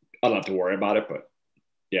I don't have to worry about it, but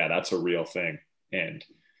yeah, that's a real thing. And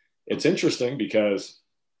it's interesting because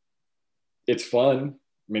it's fun.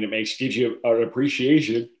 I mean, gives you an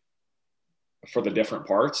appreciation for the different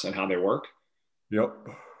parts and how they work. Yep.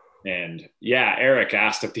 And yeah, Eric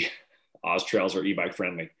asked if the Oz Trails are e-bike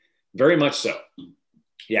friendly. Very much so.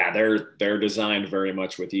 Yeah, they're designed very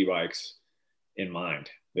much with e-bikes in mind.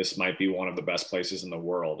 This might be one of the best places in the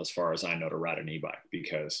world, as far as I know, to ride an e-bike,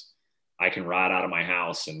 because I can ride out of my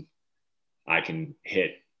house and I can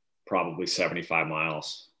hit probably 75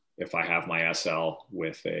 miles if I have my SL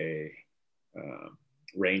with a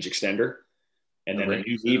range extender. And then a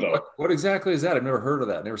new Evo. What exactly is that? I've never heard of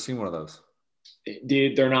that. Never seen one of those.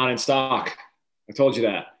 Dude, they're not in stock. I told you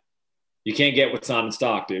that. You can't get what's not in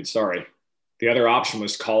stock, dude. Sorry. The other option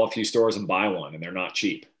was call a few stores and buy one, and they're not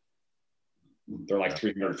cheap. They're like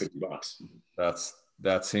 $350.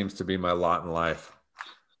 That seems to be my lot in life.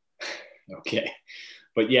 Okay.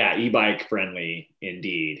 But yeah, e-bike friendly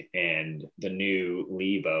indeed. And the new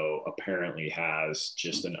Levo apparently has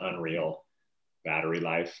just an unreal battery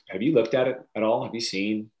life. Have you looked at it at all? Have you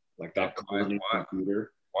seen like that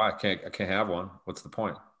computer? Why I can't have one? What's the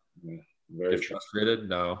point? Yeah, very frustrated?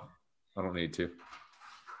 No, I don't need to.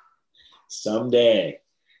 Someday.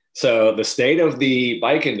 So the state of the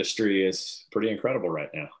bike industry is pretty incredible right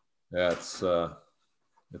now. Yeah,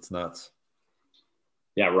 it's nuts.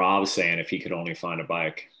 Yeah, Rob's saying if he could only find a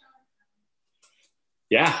bike.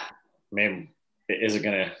 Yeah, I mean, is it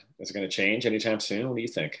gonna change anytime soon? What do you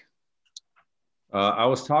think? I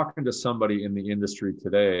was talking to somebody in the industry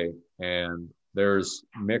today, and there's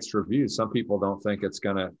mixed reviews. Some people don't think it's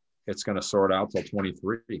gonna sort out till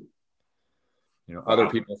 23. You know, wow. Other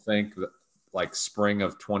people think that like spring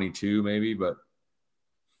of 22 maybe, but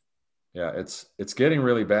yeah, it's getting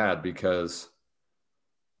really bad because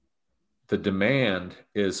the demand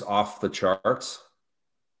is off the charts,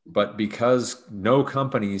 but because no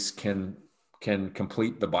companies can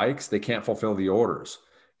complete the bikes, they can't fulfill the orders.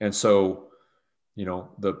 And so, you know,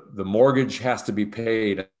 the mortgage has to be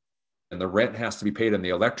paid, and the rent has to be paid, and the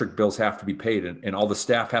electric bills have to be paid, and all the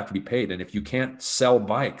staff have to be paid. And if you can't sell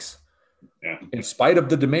bikes, in spite of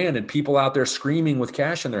the demand and people out there screaming with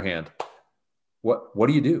cash in their hand, what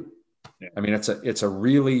do you do? Yeah. I mean, it's a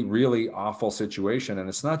really, really awful situation. And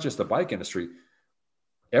it's not just the bike industry.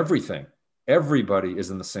 Everybody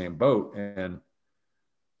is in the same boat. And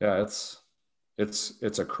Yeah,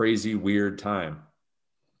 it's a crazy, weird time.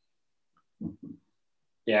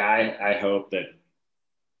 Yeah, I hope that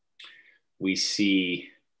we see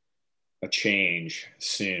a change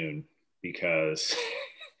soon because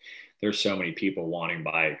there's so many people wanting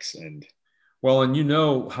bikes. And well, and you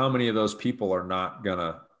know how many of those people are not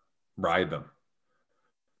gonna ride them.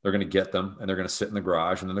 They're going to get them and they're going to sit in the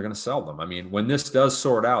garage and then they're going to sell them. I mean, when this does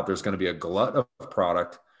sort out, there's going to be a glut of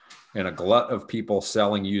product and a glut of people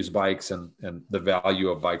selling used bikes, and the value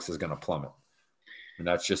of bikes is going to plummet. And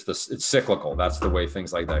that's just this, it's cyclical. That's the way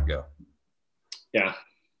things like that go. Yeah.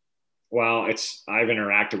 Well, I've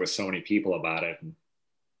interacted with so many people about it. And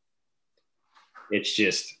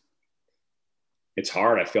it's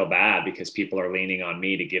hard. I feel bad because people are leaning on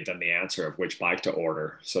me to give them the answer of which bike to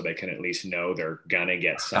order so they can at least know they're going to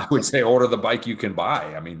get something. I would say order the bike you can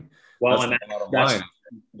buy. I mean, well, that's and the bottom line.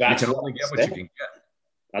 That's you can only get what you can get.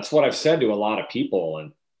 That's what I've said to a lot of people.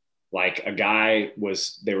 And like a guy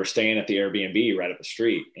they were staying at the Airbnb right up the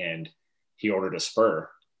street and he ordered a spur.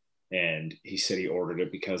 And he said he ordered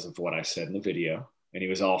it because of what I said in the video. And he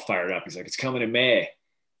was all fired up. He's like, it's coming in May.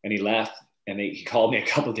 And he left. And he called me a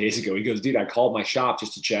couple of days ago. He goes, dude, I called my shop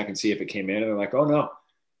just to check and see if it came in. And they're like, oh, no.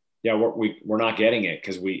 Yeah, we're not getting it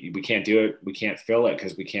because we can't do it. We can't fill it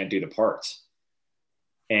because we can't do the parts.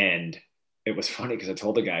 And it was funny because I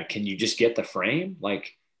told the guy, can you just get the frame?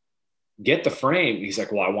 Like, get the frame. He's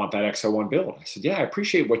like, well, I want that X01 build. I said, yeah, I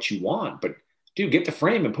appreciate what you want. But, dude, get the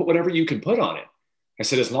frame and put whatever you can put on it. I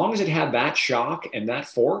said, as long as it had that shock and that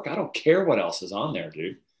fork, I don't care what else is on there,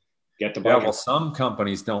 dude. Get the bike. Yeah, well, some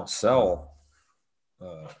companies don't sell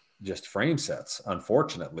just frame sets,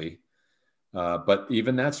 unfortunately. But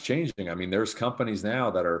even that's changing. I mean, there's companies now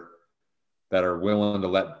that are willing to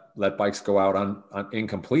let bikes go out on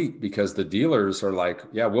incomplete because the dealers are like,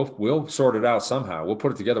 yeah, we'll sort it out somehow. We'll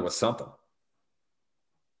put it together with something.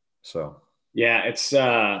 So yeah,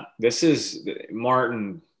 this is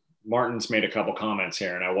Martin's made a couple comments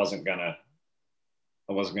here, and I wasn't gonna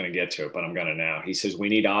get to it, but I'm gonna now. He says we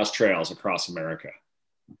need Oz Trails across America.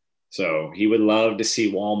 So he would love to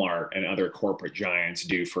see Walmart and other corporate giants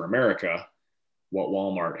do for America what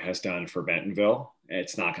Walmart has done for Bentonville.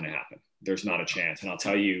 It's not going to happen. There's not a chance. And I'll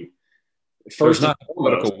tell you, first, not the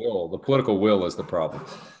political will. The political will is the problem.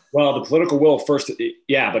 Well, the political will first,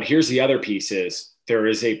 yeah. But here's the other piece: is there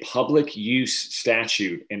is a public use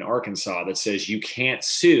statute in Arkansas that says you can't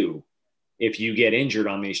sue if you get injured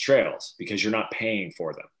on these trails because you're not paying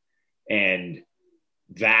for them, and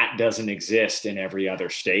that doesn't exist in every other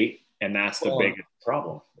state. And that's the biggest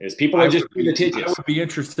problem is people are just litigious. I would be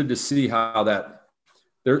interested to see how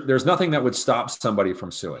there's nothing that would stop somebody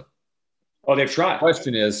from suing. Oh, they've tried. The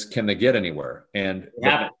question is, can they get anywhere? And they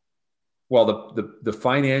haven't. Well, the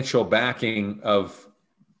financial backing of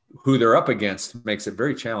who they're up against makes it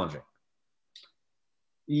very challenging.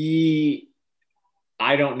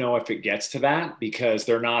 I don't know if it gets to that because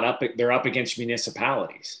they're up against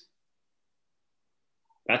municipalities.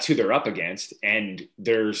 That's who they're up against. And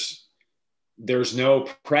there's no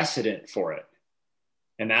precedent for it.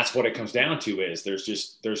 And that's what it comes down to is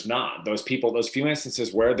there's not those few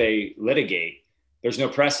instances where they litigate, there's no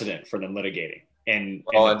precedent for them litigating. And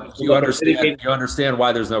you understand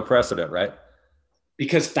why there's no precedent, right?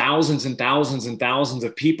 Because thousands and thousands and thousands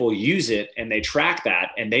of people use it and they track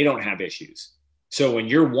that and they don't have issues. So when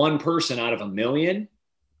you're one person out of a million,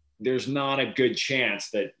 there's not a good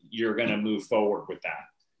chance that you're going to move forward with that.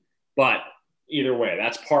 But either way,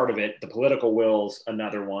 that's part of it. The political will's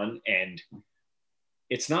another one. And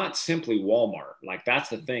it's not simply Walmart. Like that's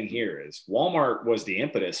the thing here is Walmart was the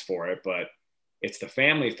impetus for it, but it's the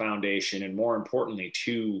family foundation and more importantly,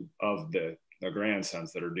 two of the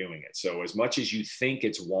grandsons that are doing it. So as much as you think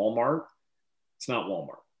it's Walmart, it's not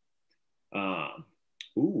Walmart.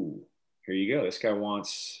 Here you go. This guy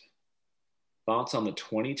wants thoughts on the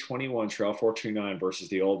 2021 Trail 429 versus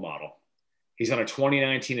the old model. He's on a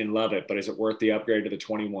 2019 and love it, but is it worth the upgrade to the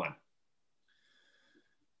 21?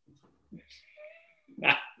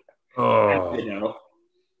 Oh, you know.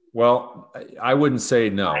 Well, I wouldn't say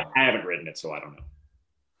no. I haven't ridden it, so I don't know.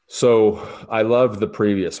 So I loved the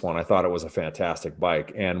previous one. I thought it was a fantastic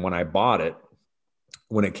bike. And when I bought it,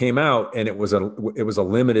 when it came out and it was a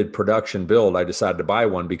limited production build, I decided to buy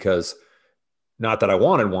one because not that I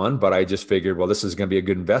wanted one, but I just figured, well, this is going to be a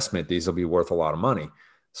good investment. These will be worth a lot of money.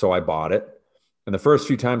 So I bought it. And the first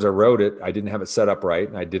few times I rode it, I didn't have it set up right.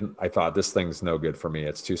 And I thought this thing's no good for me.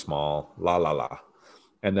 It's too small, la, la, la.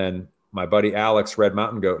 And then my buddy, Alex, Red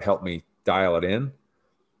Mountain Goat, helped me dial it in.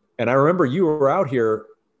 And I remember you were out here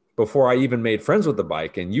before I even made friends with the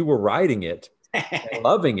bike and you were riding it and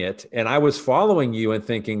loving it. And I was following you and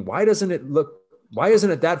thinking, why doesn't it look why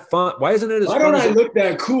isn't it that fun? Why isn't it as Why fun? don't I look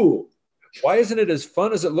that cool? Why isn't it as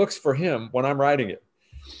fun as it looks for him when I'm riding it?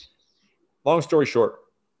 Long story short,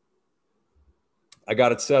 I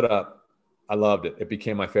got it set up. I loved it. It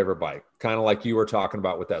became my favorite bike. Kind of like you were talking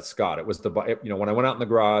about with that Scott. It was the bike, you know, when I went out in the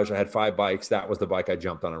garage, I had 5 bikes. That was the bike I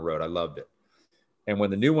jumped on and rode. I loved it. And when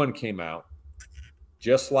the new one came out,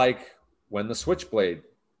 just like when the Switchblade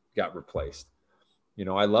got replaced, you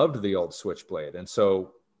know, I loved the old Switchblade. And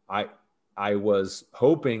so I was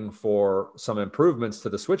hoping for some improvements to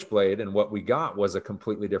the Switchblade, and what we got was a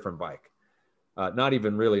completely different bike. Not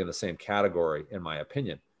even really in the same category, in my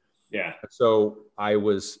opinion. Yeah. So I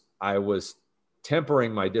was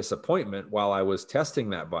tempering my disappointment while I was testing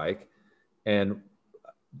that bike. And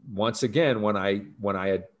once again, when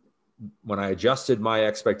I adjusted my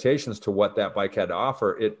expectations to what that bike had to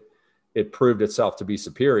offer, it proved itself to be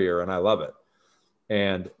superior, and I love it.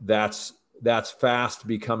 And that's fast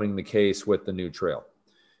becoming the case with the new trail.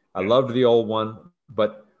 I loved the old one,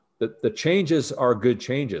 but the changes are good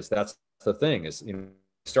changes. That's the thing, is, you know,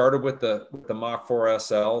 started with the Mach 4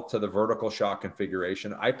 SL to the vertical shock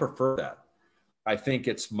configuration. I prefer that. I think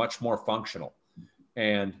it's much more functional,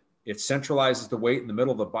 and it centralizes the weight in the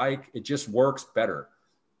middle of the bike. It just works better.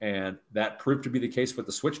 And that proved to be the case with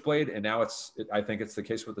the Switchblade. And now I think it's the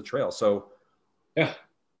case with the trail. So yeah,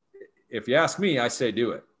 if you ask me, I say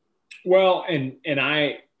do it. Well, and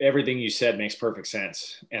everything you said makes perfect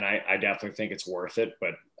sense. And I definitely think it's worth it,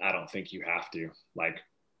 but I don't think you have to. Like,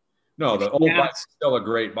 no, the old bike's still a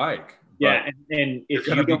great bike. Yeah. And if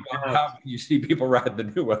you don't have, you see people ride the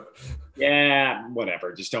new one. Yeah,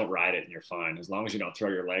 whatever. Just don't ride it and you're fine. As long as you don't throw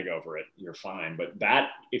your leg over it, you're fine. But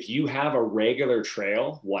if you have a regular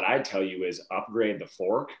trail, what I tell you is upgrade the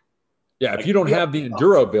fork. Yeah, if you don't have the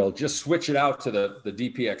enduro build, just switch it out to the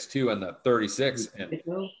DPX2 and the 36. And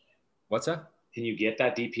what's that? Can you get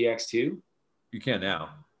that DPX2? You can now.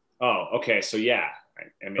 Oh, okay. So yeah.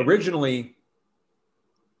 I mean, originally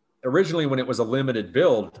when it was a limited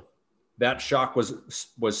build, that shock was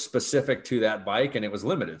specific to that bike, and it was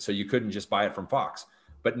limited, so you couldn't just buy it from Fox.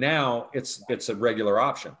 But now it's a regular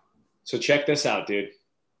option. So check this out, dude.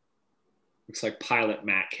 Looks like Pilot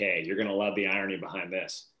Matt K. You're gonna love the irony behind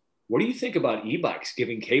this. What do you think about e-bikes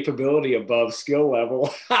giving capability above skill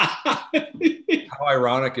level? How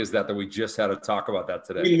ironic is that we just had a talk about that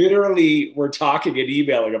today? We literally were talking and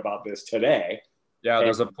emailing about this today. Yeah,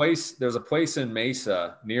 there's a place in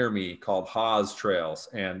Mesa near me called Haas Trails,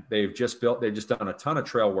 and they've just done a ton of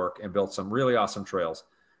trail work and built some really awesome trails.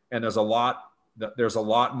 And there's a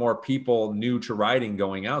lot more people new to riding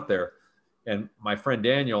going out there. And my friend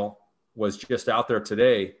Daniel was just out there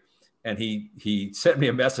today, and he sent me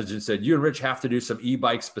a message and said, "You and Rich have to do some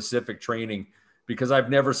e-bike specific training, because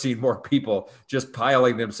I've never seen more people just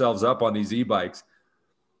piling themselves up on these e-bikes."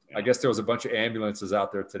 Yeah. I guess there was a bunch of ambulances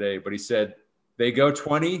out there today, but he said they go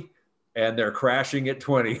 20 and they're crashing at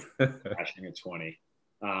 20. Crashing at 20.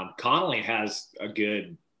 Connolly has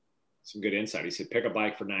some good insight. He said, pick a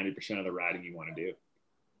bike for 90% of the riding you want to do.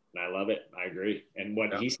 And I love it. I agree. And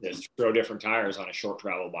what he says, throw different tires on a short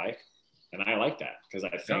travel bike. And I like that, because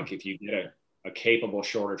I think if you get a capable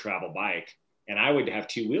shorter travel bike, and I would have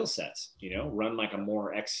 2 wheel sets, you know, run like a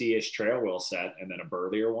more XC-ish trail wheel set and then a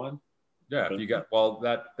burlier one. Yeah, if you got, well,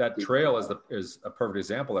 that trail is a perfect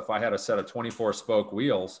example. If I had a set of 24 spoke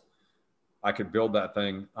wheels, I could build that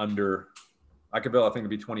thing to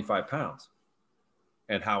be 25 pounds.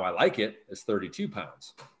 And how I like it is 32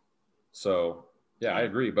 pounds. So yeah, I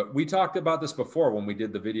agree. But we talked about this before when we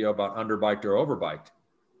did the video about underbiked or overbiked.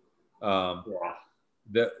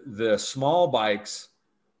 The small bikes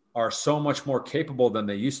are so much more capable than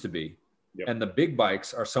they used to be. Yep. And the big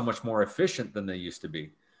bikes are so much more efficient than they used to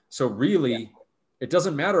be. So really, it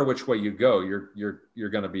doesn't matter which way you go, you're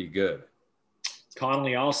going to be good.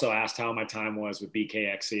 Connolly also asked how my time was with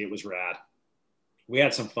BKXC. It was rad. We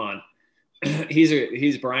had some fun.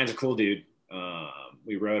 Brian's a cool dude.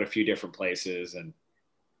 We rode a few different places, and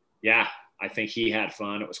yeah, I think he had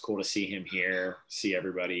fun. It was cool to see him here, see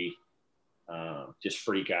everybody just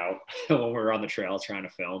freak out when we were on the trail trying to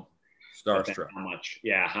film. Starstruck.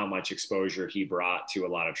 How much exposure he brought to a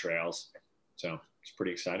lot of trails. So it's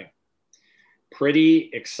pretty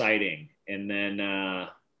exciting. And then I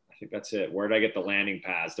think that's it. Where did I get the landing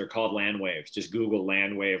pads? They're called land waves. Just Google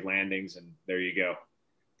land wave landings, and there you go.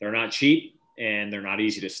 They're not cheap, and they're not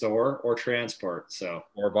easy to store or transport. So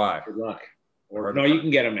or buy. Good luck. You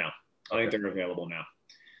can get them now. I think they're available now.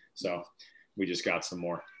 So we just got some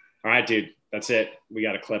more. All right, dude. That's it. We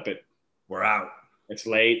got to clip it. We're out. It's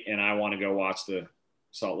late, and I want to go watch the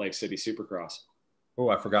Salt Lake City Supercross. Oh,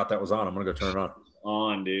 I forgot that was on. I'm going to go turn it on.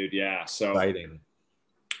 On, dude. Yeah. So exciting.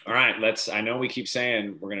 All right. I know we keep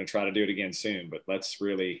saying we're going to try to do it again soon, but let's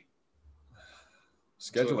really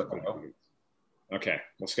Schedule it, bro. Okay.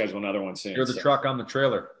 We'll schedule another one soon. You're the truck on the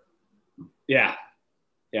trailer. Yeah.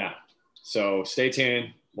 Yeah. So stay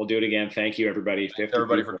tuned. We'll do it again. Thank you, everybody. Thanks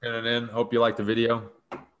everybody for tuning in. Hope you liked the video.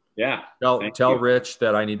 Yeah. Tell Rich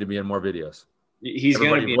that I need to be in more videos. He's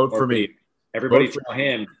going to be vote for me. Everybody tell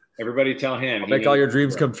him. Everybody tell him. I'll make all your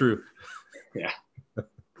dreams come true. Yeah.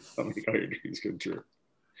 I'll make all your dreams come true.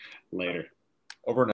 Later. Over and